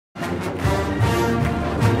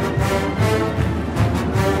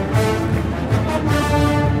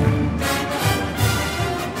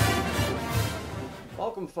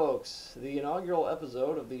folks. The inaugural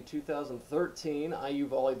episode of the 2013 IU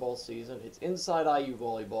Volleyball season. It's Inside IU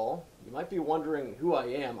Volleyball. You might be wondering who I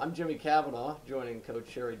am. I'm Jimmy Cavanaugh, joining Coach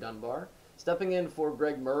Sherry Dunbar. Stepping in for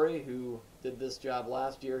Greg Murray, who did this job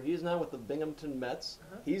last year. He's now with the Binghamton Mets.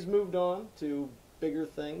 He's moved on to bigger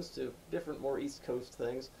things, to different, more East Coast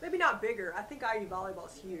things. Maybe not bigger. I think IU volleyball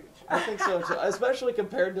is huge. I think so too, especially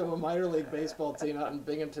compared to a minor league baseball team out in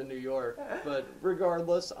Binghamton, New York. But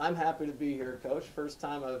regardless, I'm happy to be here, Coach. First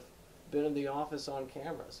time I've been in the office on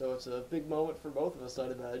camera, so it's a big moment for both of us,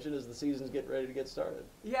 I'd imagine, as the season's getting ready to get started.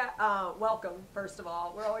 Yeah, welcome, first of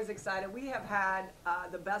all. We're always excited. We have had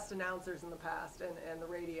the best announcers in the past and the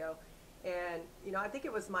radio. And, you know, I think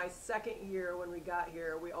it was my second year when we got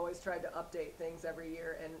here. We always tried to update things every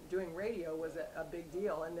year, and doing radio was a big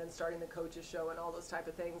deal, and then starting the coaches show and all those type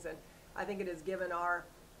of things. And I think it has given our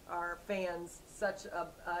fans such a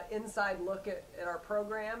inside look at our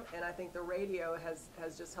program, and I think the radio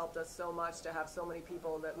has just helped us so much to have so many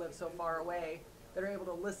people that live so far away that are able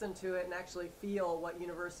to listen to it and actually feel what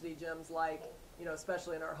university gym's like, you know,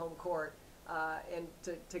 especially in our home court. And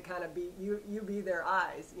to kind of be, you be their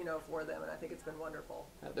eyes, you know, for them, and I think it's been wonderful.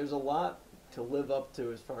 There's a lot to live up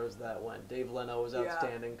to as far as that went. Dave Leno was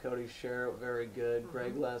outstanding. Yeah. Cody Sherritt, very good.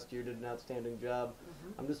 Greg last year did an outstanding job.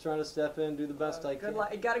 I'm just trying to step in, do the best I can.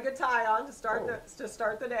 You got a good tie on to start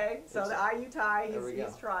the day. So the IU tie,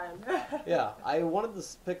 he's trying. Yeah, I wanted to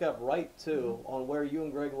pick up right too on where you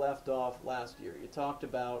and Greg left off last year. You talked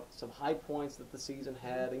about some high points that the season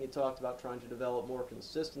had, and you talked about trying to develop more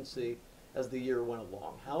consistency as the year went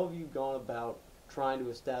along. How have you gone about trying to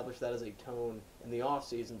establish that as a tone in the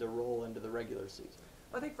off-season to roll into the regular season?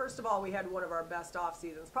 I think first of all, we had one of our best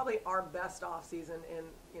off-seasons, probably our best off-season in,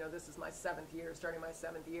 you know, this is my seventh year, starting my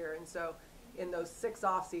seventh year, and so in those 6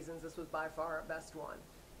 off-seasons, this was by far our best one.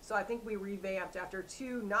 So I think we revamped after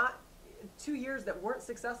 2 years that weren't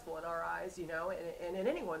successful in our eyes, you know, and in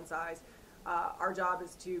anyone's eyes. Our job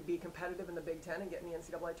is to be competitive in the Big Ten and get in the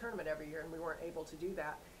NCAA tournament every year, and we weren't able to do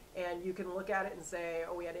that. And you can look at it and say,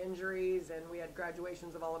 oh, we had injuries and we had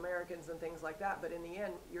graduations of All-Americans and things like that. But in the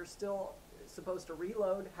end, you're still supposed to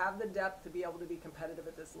reload, have the depth to be able to be competitive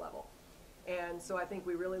at this level. And so I think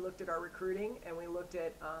we really looked at our recruiting, and we looked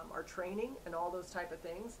at our training and all those type of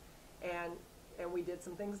things. And we did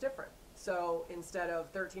some things different. So instead of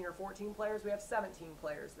 13 or 14 players, we have 17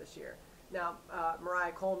 players this year. Now,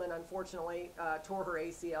 Mariah Coleman, unfortunately, tore her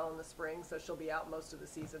ACL in the spring, so she'll be out most of the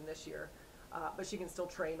season this year. But she can still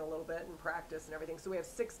train a little bit and practice and everything. So we have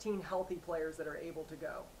 16 healthy players that are able to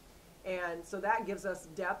go. And so that gives us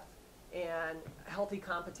depth and healthy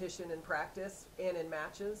competition in practice and in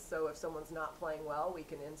matches. So if someone's not playing well, we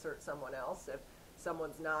can insert someone else. If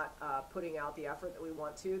someone's not putting out the effort that we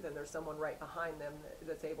want to, then there's someone right behind them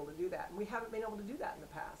that's able to do that. And we haven't been able to do that in the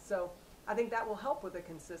past. So I think that will help with the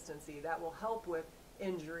consistency. That will help with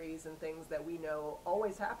injuries and things that we know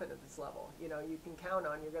always happen at this level. You know, you can count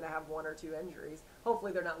on you're going to have 1 or 2 injuries.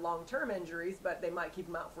 Hopefully they're not long-term injuries, but they might keep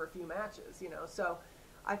them out for a few matches, you know. So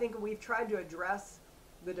I think we've tried to address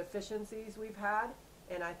the deficiencies we've had,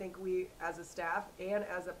 and I think we as a staff and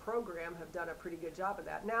as a program have done a pretty good job of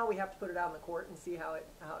that. Now we have to put it out on the court and see how it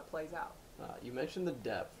plays out. You mentioned the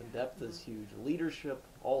depth, and depth is huge. Leadership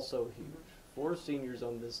also huge. 4 seniors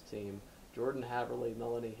on this team: Jordan Haverly,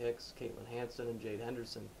 Melanie Hicks, Caitlin Hansen, and Jade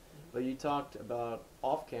Henderson. But you talked about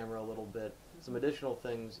off-camera a little bit, some additional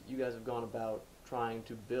things you guys have gone about trying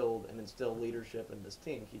to build and instill leadership in this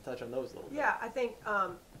team. Can you touch on those a little bit? Yeah, I think,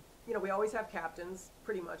 you know, we always have captains.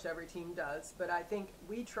 Pretty much every team does. But I think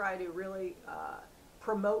we try to really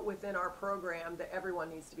promote within our program that everyone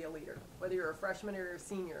needs to be a leader. Whether you're a freshman or you're a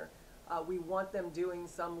senior, we want them doing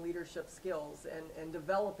some leadership skills and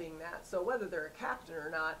developing that. So whether they're a captain or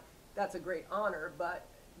not, that's a great honor, but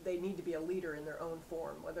they need to be a leader in their own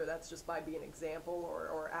form, whether that's just by being an example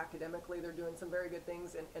or academically. They're doing some very good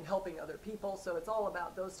things and helping other people. So it's all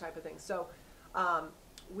about those type of things. So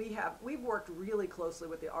we've worked really closely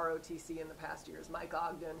with the ROTC in the past years. Mike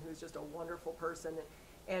Ogden, who's just a wonderful person.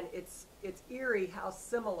 And it's eerie how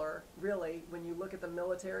similar, really, when you look at the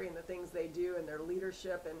military and the things they do and their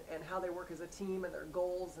leadership and how they work as a team and their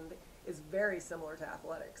goals, and is very similar to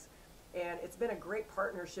athletics. And it's been a great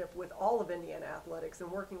partnership with all of Indiana athletics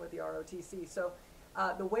and working with the ROTC. So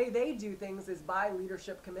the way they do things is by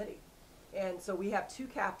leadership committee. And so we have 2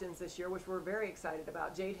 captains this year, which we're very excited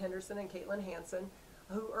about, Jade Henderson and Caitlin Hansen,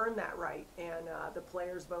 who earned that right. And the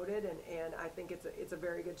players voted, and I think it's a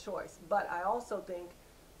very good choice. But I also think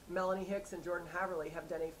Melanie Hicks and Jordan Haverly have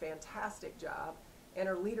done a fantastic job and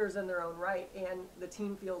are leaders in their own right, and the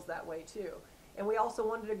team feels that way too. And we also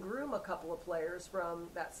wanted to groom a couple of players from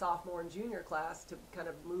that sophomore and junior class to kind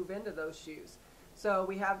of move into those shoes. So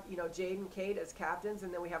we have, Jade and Kate as captains,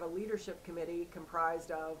 and then we have a leadership committee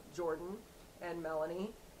comprised of Jordan and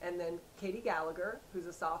Melanie, and then Katie Gallagher, who's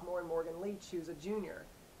a sophomore, and Morgan Leach, who's a junior,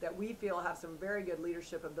 that we feel have some very good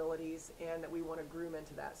leadership abilities and that we want to groom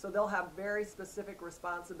into that. So they'll have very specific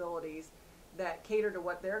responsibilities that cater to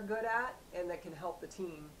what they're good at and that can help the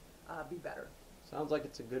team be better. Sounds like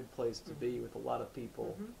it's a good place to be with a lot of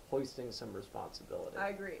people hoisting some responsibility. I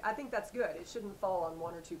agree. I think that's good. It shouldn't fall on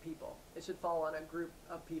one or two people. It should fall on a group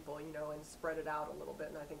of people, and spread it out a little bit,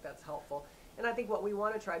 and I think that's helpful. And I think what we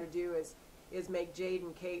want to try to do is make Jade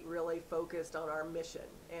and Kate really focused on our mission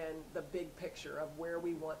and the big picture of where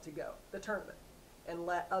we want to go, the tournament, and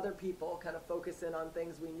let other people kind of focus in on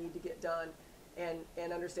things we need to get done and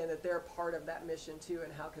understand that they're part of that mission too,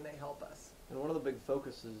 and how can they help us. And one of the big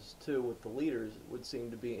focuses, too, with the leaders would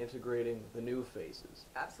seem to be integrating the new faces.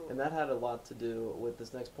 Absolutely. And that had a lot to do with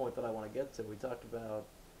this next point that I want to get to. We talked about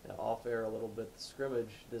off air a little bit the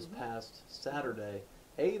scrimmage this past Saturday.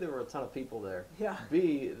 A, there were a ton of people there. Yeah.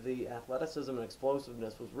 B, the athleticism and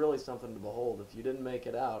explosiveness was really something to behold. If you didn't make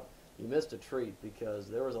it out, you missed a treat because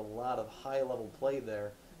there was a lot of high-level play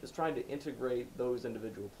there, just trying to integrate those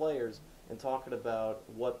individual players and talking about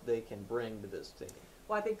what they can bring to this team.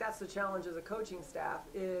 Well, I think that's the challenge as a coaching staff,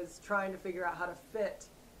 is trying to figure out how to fit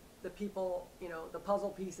the people, the puzzle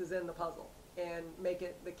pieces in the puzzle, and make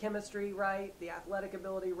it the chemistry right, the athletic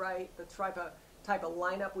ability right, the type of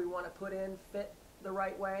lineup we want to put in fit the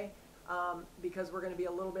right way, because we're going to be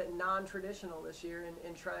a little bit non-traditional this year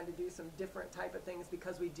in trying to do some different type of things,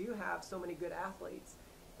 because we do have so many good athletes,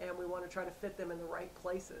 and we want to try to fit them in the right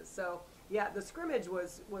places. So, yeah, the scrimmage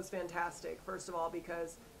was fantastic, first of all,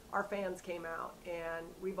 because our fans came out, and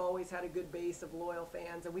we've always had a good base of loyal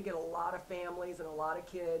fans, and we get a lot of families and a lot of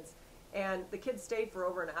kids, and the kids stayed for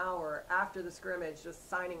over an hour after the scrimmage just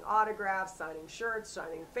signing autographs, signing shirts,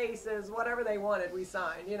 signing faces, whatever they wanted we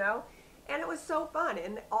signed, and it was so fun,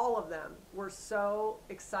 and all of them were so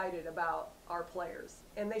excited about our players,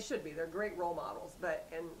 and they should be. They're great role models,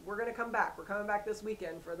 and we're going to come back. We're coming back this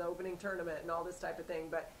weekend for the opening tournament and all this type of thing,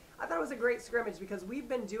 but I thought it was a great scrimmage because we've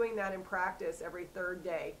been doing that in practice every third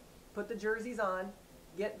day. Put the jerseys on,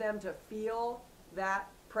 get them to feel that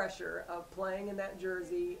pressure of playing in that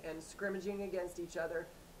jersey and scrimmaging against each other,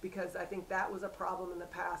 because I think that was a problem in the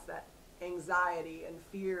past, that anxiety and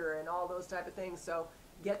fear and all those type of things. So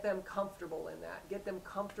get them comfortable in that. Get them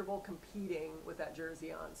comfortable competing with that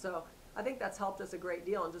jersey on. So I think that's helped us a great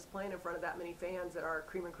deal, and just playing in front of that many fans at our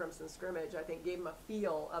Cream and Crimson scrimmage, I think gave them a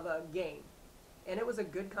feel of a game. And it was a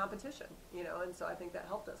good competition, and so I think that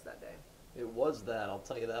helped us that day. It was that, I'll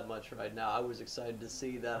tell you that much right now. I was excited to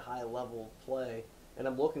see that high-level play, and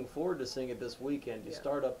I'm looking forward to seeing it this weekend. You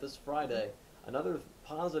start up this Friday. Another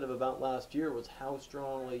positive about last year was how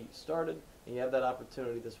strongly you started, and you have that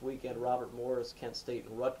opportunity this weekend. Robert Morris, Kent State,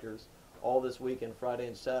 and Rutgers, all this weekend, Friday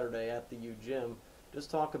and Saturday at the U Gym. Just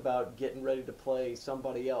talk about getting ready to play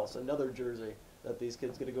somebody else, another jersey that these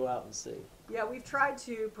kids get to go out and see. Yeah, we've tried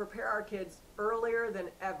to prepare our kids earlier than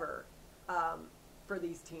ever for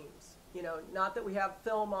these teams. Not that we have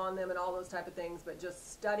film on them and all those type of things, but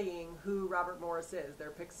just studying who Robert Morris is. They're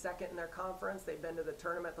picked second in their conference. They've been to the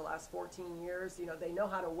tournament the last 14 years. They know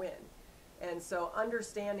how to win. And so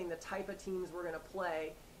understanding the type of teams we're going to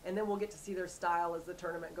play, and then we'll get to see their style as the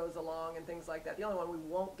tournament goes along and things like that. The only one we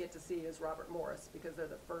won't get to see is Robert Morris, because they're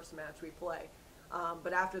the first match we play.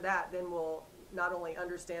 But after that, then we'll not only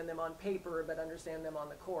understand them on paper, but understand them on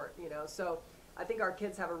the court, So I think our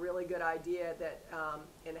kids have a really good idea that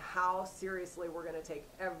in how seriously we're going to take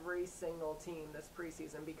every single team this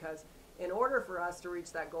preseason, because in order for us to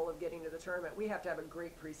reach that goal of getting to the tournament, we have to have a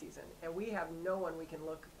great preseason, and we have no one we can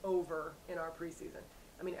look over in our preseason.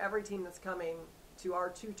 I mean, every team that's coming to our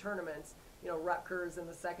two tournaments, Rutgers in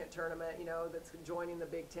the second tournament, that's joining the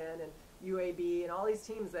Big Ten, and UAB, and all these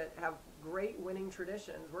teams that have great winning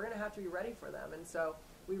traditions, we're going to have to be ready for them. And so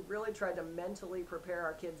we really tried to mentally prepare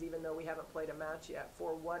our kids, even though we haven't played a match yet,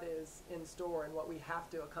 for what is in store and what we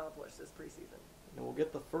have to accomplish this preseason. And we'll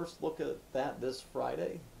get the first look at that this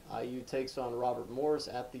Friday. IU takes on Robert Morris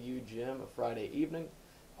at the U Gym a Friday evening.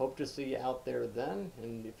 Hope to see you out there then.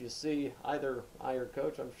 And if you see either I or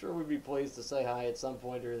Coach, I'm sure we'd be pleased to say hi at some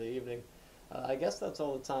point during the evening. I guess that's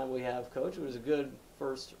all the time we have, Coach. It was a good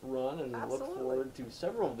first run, and Absolutely. Look forward to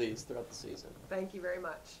several of these throughout the season. Thank you very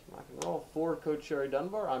much. Rock and roll. For Coach Sherry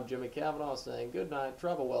Dunbar, I'm Jimmy Cavanaugh saying good night.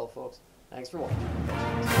 Travel well, folks. Thanks for watching.